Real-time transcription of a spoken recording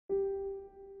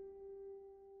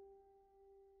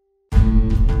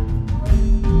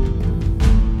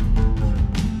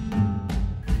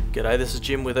G'day, this is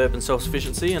Jim with Urban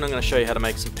Self-Sufficiency, and I'm going to show you how to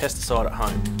make some pesticide at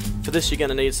home. For this you're going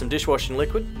to need some dishwashing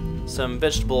liquid, some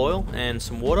vegetable oil and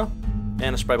some water,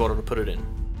 and a spray bottle to put it in.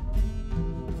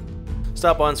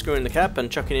 Start by unscrewing the cap and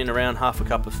chucking in around half a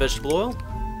cup of vegetable oil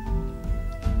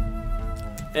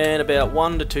and about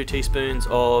 1 to 2 teaspoons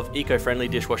of Eco Friendly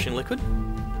dishwashing liquid,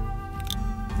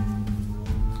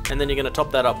 and then you're going to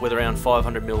top that up with around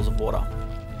 500 ml of water.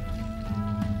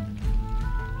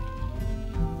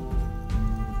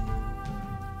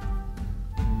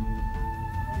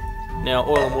 Now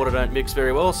oil and water don't mix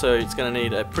very well, so it's going to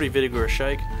need a pretty vigorous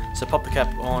shake, so pop the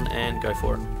cap on and go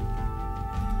for it.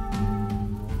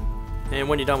 And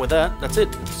when you're done with that, that's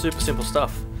it. Super simple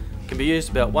stuff. It can be used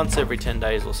about once every 10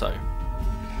 days or so.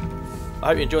 I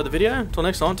hope you enjoyed the video. Until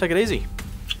next time, take it easy.